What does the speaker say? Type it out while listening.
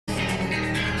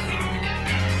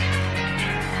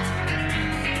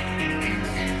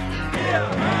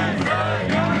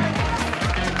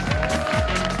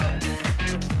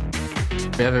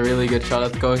We have a really good shot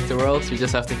at going to Worlds. We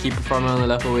just have to keep performing on the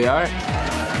level we are.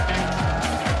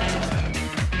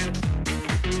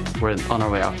 We're on our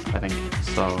way up, I think,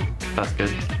 so that's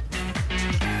good.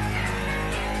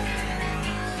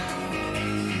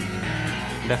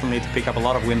 Definitely need to pick up a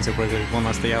lot of wins if we want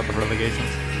to stay out of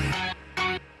relegations.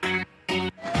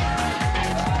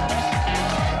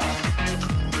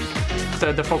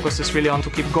 The focus is really on to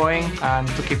keep going and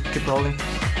to keep rolling.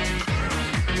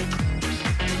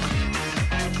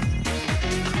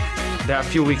 There are a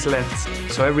few weeks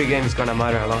left, so every game is gonna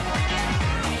matter a lot.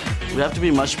 We have to be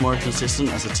much more consistent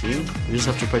as a team. We just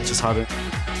have to practice harder.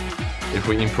 If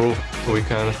we improve, we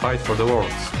can fight for the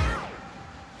Worlds.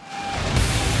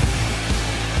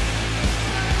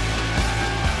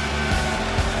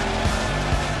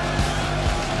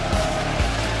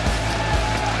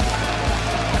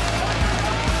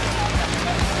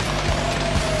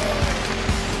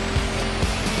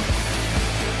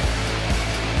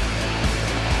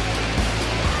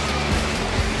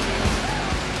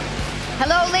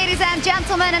 Hello, ladies and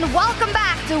gentlemen, and welcome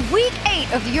back to Week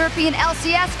 8 of the European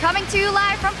LCS, coming to you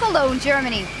live from Cologne,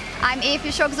 Germany. I'm Evie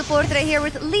Schokzaploortere here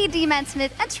with Lee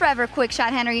D-Man-Smith and Trevor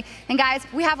Quickshot Henry. And guys,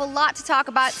 we have a lot to talk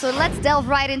about, so let's delve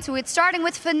right into it. Starting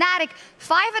with Fnatic,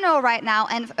 5-0 right now,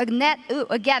 and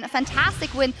again, a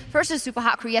fantastic win versus Super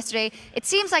Hot Crew yesterday. It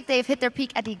seems like they've hit their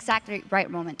peak at the exact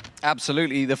right moment.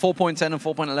 Absolutely. The 4.10 and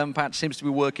 4.11 patch seems to be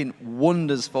working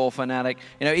wonders for Fnatic.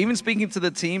 You know, even speaking to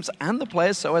the teams and the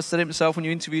players, so as said himself when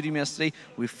you interviewed him yesterday,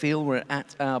 we feel we're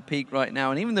at our peak right now.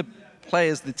 And even the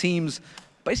players, the teams,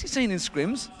 basically saying in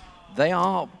scrims, they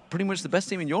are pretty much the best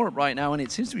team in Europe right now, and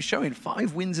it seems to be showing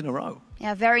 5 wins in a row.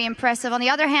 Yeah, very impressive. On the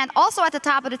other hand, also at the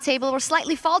top of the table, we're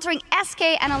slightly faltering SK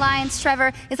and Alliance.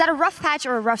 Trevor, is that a rough patch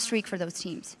or a rough streak for those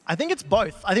teams? I think it's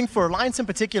both. I think for Alliance in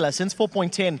particular, since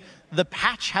 4.10, the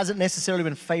patch hasn't necessarily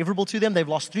been favorable to them. They've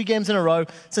lost 3 games in a row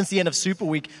since the end of Super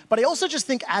Week. But I also just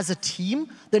think as a team,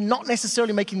 they're not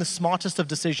necessarily making the smartest of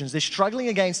decisions. They're struggling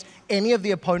against any of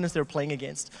the opponents they're playing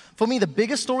against. For me, the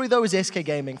biggest story, though, is SK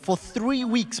Gaming. For 3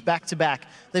 weeks back-to-back,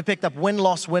 they picked up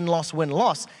win-loss, win-loss,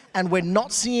 win-loss. And we're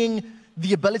not seeing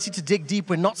the ability to dig deep.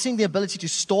 We're not seeing the ability to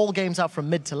stall games out from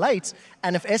mid to late.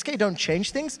 And if SK don't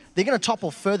change things, they're going to topple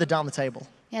further down the table.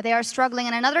 Yeah, they are struggling.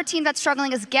 And another team that's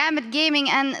struggling is Gambit Gaming.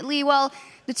 And Lee, well,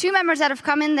 the 2 members that have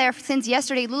come in there since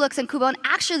yesterday, Lulux and Kubon,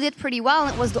 actually did pretty well.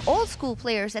 And it was the old school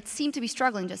players that seem to be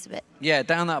struggling just a bit. Yeah,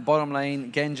 down that bottom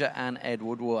lane, Genja and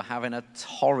Edward were having a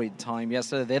torrid time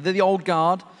yesterday. They're the old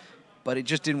guard, but it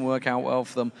just didn't work out well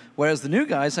for them. Whereas the new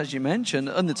guys, as you mentioned,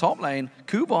 in the top lane,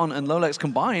 Kubon and Lolex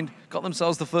combined got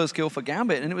themselves the first kill for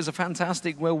Gambit, and it was a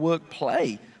fantastic, well-worked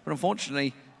play. But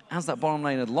unfortunately, as that bottom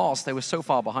lane had lost, they were so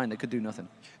far behind they could do nothing.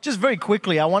 Just very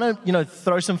quickly, I want to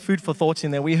throw some food for thought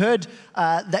in there. We heard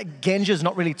that Genja is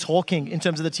not really talking in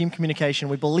terms of the team communication.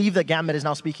 We believe that Gambit is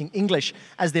now speaking English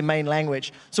as their main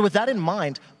language. So with that in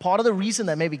mind, part of the reason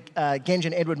that maybe Genja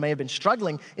and Edward may have been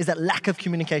struggling is that lack of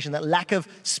communication, that lack of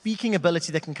speaking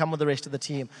ability that can come with the rest of the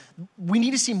team. We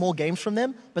need to see more games from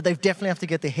them, but they definitely have to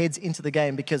get their heads into the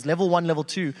game because level 1, level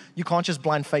 2, you can't just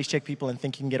blind face check people and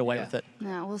think you can get away with it.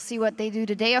 Yeah, we'll see what they do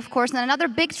today, of course. And another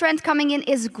big trend coming in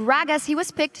is Gragas. He was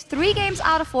picked 3 games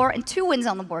out of 4 and 2 wins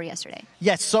on the board yesterday.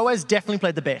 Yes, Soaz definitely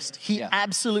played the best. He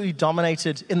absolutely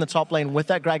dominated in the top lane with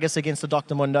that Gragas against the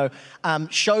Dr. Mundo,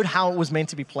 showed how it was meant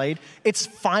to be played. It's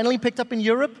finally picked up in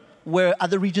Europe, where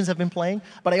other regions have been playing,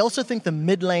 but I also think the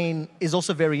mid lane is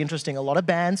also very interesting. A lot of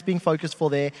bans being focused for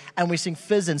there, and we're seeing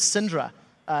Fizz and Syndra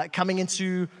coming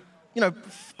into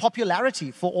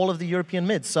popularity for all of the European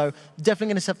mids. So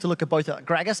definitely going to have to look at both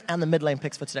Gragas and the mid lane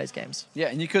picks for today's games. Yeah,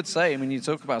 and you could say, I mean, you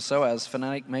talk about Soaz,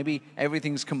 Fnatic, maybe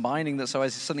everything's combining that Soaz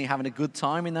is suddenly having a good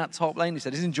time in that top lane. He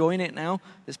said he's enjoying it now.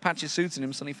 This patch is suiting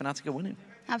him, suddenly Fnatic are winning.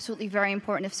 Absolutely very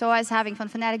important. If Soaz is having fun,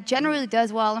 Fnatic generally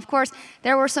does well. And of course,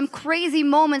 there were some crazy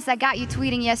moments that got you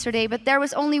tweeting yesterday, but there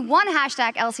was only one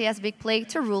hashtag LCS big play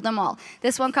to rule them all.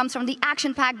 This one comes from the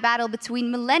action-packed battle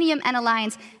between Millennium and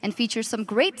Alliance and features some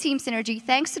great team synergy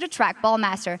thanks to the trackball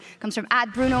master. Comes from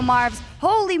 @BrunoMarvs.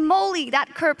 Holy moly,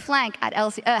 that curb flank at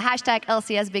hashtag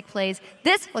LCS big plays.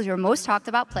 This was your most talked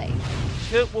about play.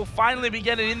 Kurt will finally be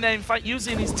getting in there, in fact,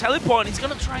 using his teleport, and he's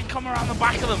going to try and come around the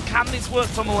back of them. Can this work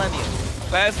for Millennium?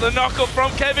 There's the knockup from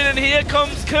Kevin, and here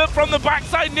comes Kurt from the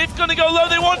backside. Nif going to go low.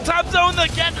 They want tab zone. They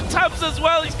get the tabs as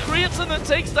well. It's Creatine that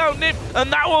takes down Nif,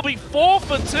 and that will be 4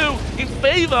 for 2 in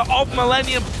favor of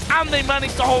Millennium, and they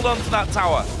managed to hold on to that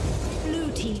tower.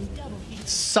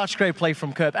 Such great play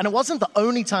from Kerb, and it wasn't the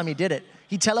only time he did it.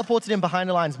 He teleported in behind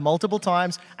the lines multiple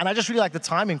times, and I just really like the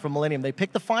timing from Millennium. They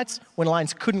picked the fights when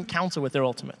Lions couldn't counter with their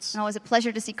ultimates. And it was a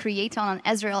pleasure to see Creaton on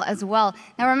Ezreal as well.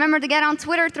 Now remember to get on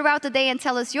Twitter throughout the day and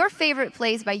tell us your favorite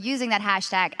plays by using that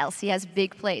hashtag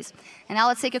LCSBigPlays. And now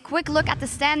let's take a quick look at the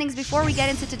standings before we get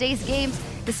into today's games.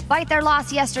 Despite their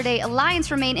loss yesterday,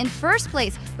 Alliance remain in first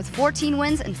place with 14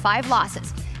 wins and 5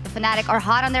 losses. The Fnatic are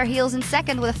hot on their heels in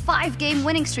second with a 5-game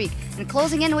winning streak and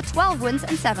closing in with 12 wins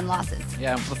and 7 losses.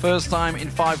 Yeah, and for the first time in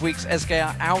 5 weeks, SK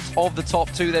are out of the top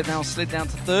 2. They've now slid down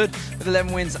to third with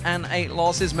 11 wins and 8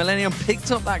 losses. Millennium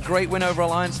picked up that great win over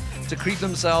Alliance to creep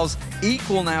themselves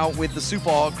equal now with the Super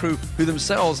Hard crew, who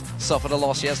themselves suffered a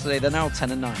loss yesterday. They're now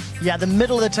 10-9. Yeah, the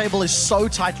middle of the table is so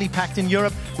tightly packed in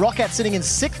Europe. Rocket sitting in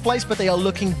 6th place, but they are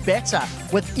looking better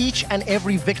with each and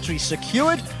every victory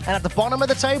secured. And at the bottom of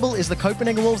the table is the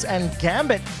Copenhagen Wolves and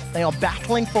Gambit. They are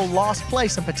battling for last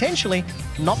place and potentially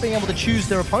not being able to choose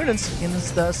their opponents in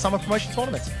the summer promotion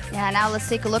tournament. Yeah, now let's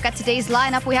take a look at today's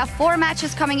lineup. We have 4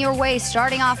 matches coming your way,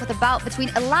 starting off with a bout between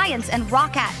Alliance and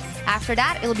Rocket. After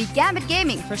that, it'll be Gambit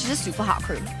Gaming versus the Super Hot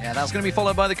crew. Yeah, that's going to be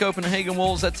followed by the Copenhagen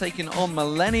Wolves. They're taking on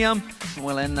Millennium. And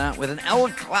we'll end that with an El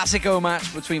Clasico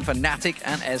match between Fnatic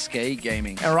and SK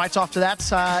Gaming. And right after that,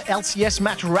 LCS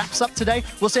match wraps up today.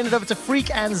 We'll send it over to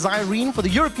Freak and Zyrene for the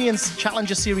European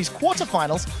Challenger Series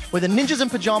quarterfinals, where the Ninjas in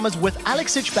Pajamas with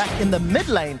Alexic back in the mid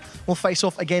lane will face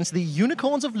off against the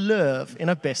Unicorns of Love in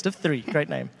a best of 3. Great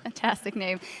name. Fantastic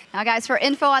name. Now, guys, for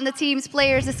info on the teams,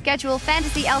 players, the schedule,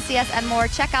 fantasy, LCS, and more,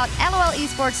 check out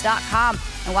lolesports.com.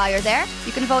 And while you're there,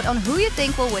 you can vote on who you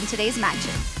think will win today's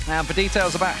matches. And for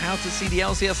details about how to see the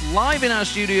LCS live in our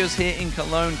studios here in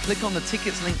Cologne, click on the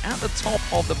tickets link at the top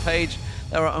of the page.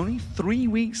 There are only 3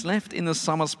 weeks left in the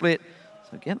summer split,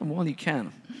 so get them while you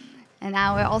can. And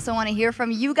now we also want to hear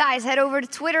from you guys. Head over to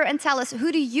Twitter and tell us,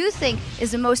 who do you think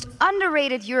is the most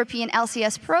underrated European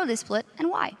LCS pro this split and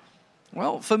why?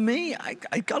 Well, for me,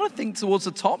 I got to think towards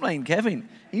the top lane, Kevin.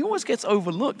 He always gets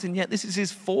overlooked, and yet this is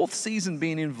his 4th season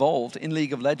being involved in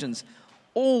League of Legends.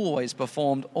 Always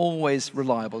performed, always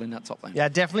reliable in that top lane. Yeah,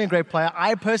 definitely a great player.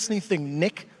 I personally think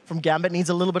Nick from Gambit needs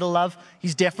a little bit of love.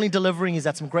 He's definitely delivering. He's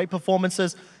had some great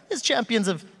performances. His champions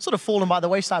have sort of fallen by the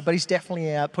wayside, but he's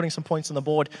definitely putting some points on the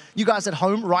board. You guys at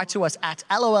home, write to us at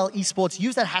LOL Esports.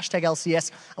 Use that hashtag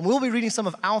LCS, and we'll be reading some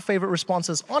of our favorite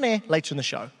responses on air later in the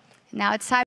show. Now it's time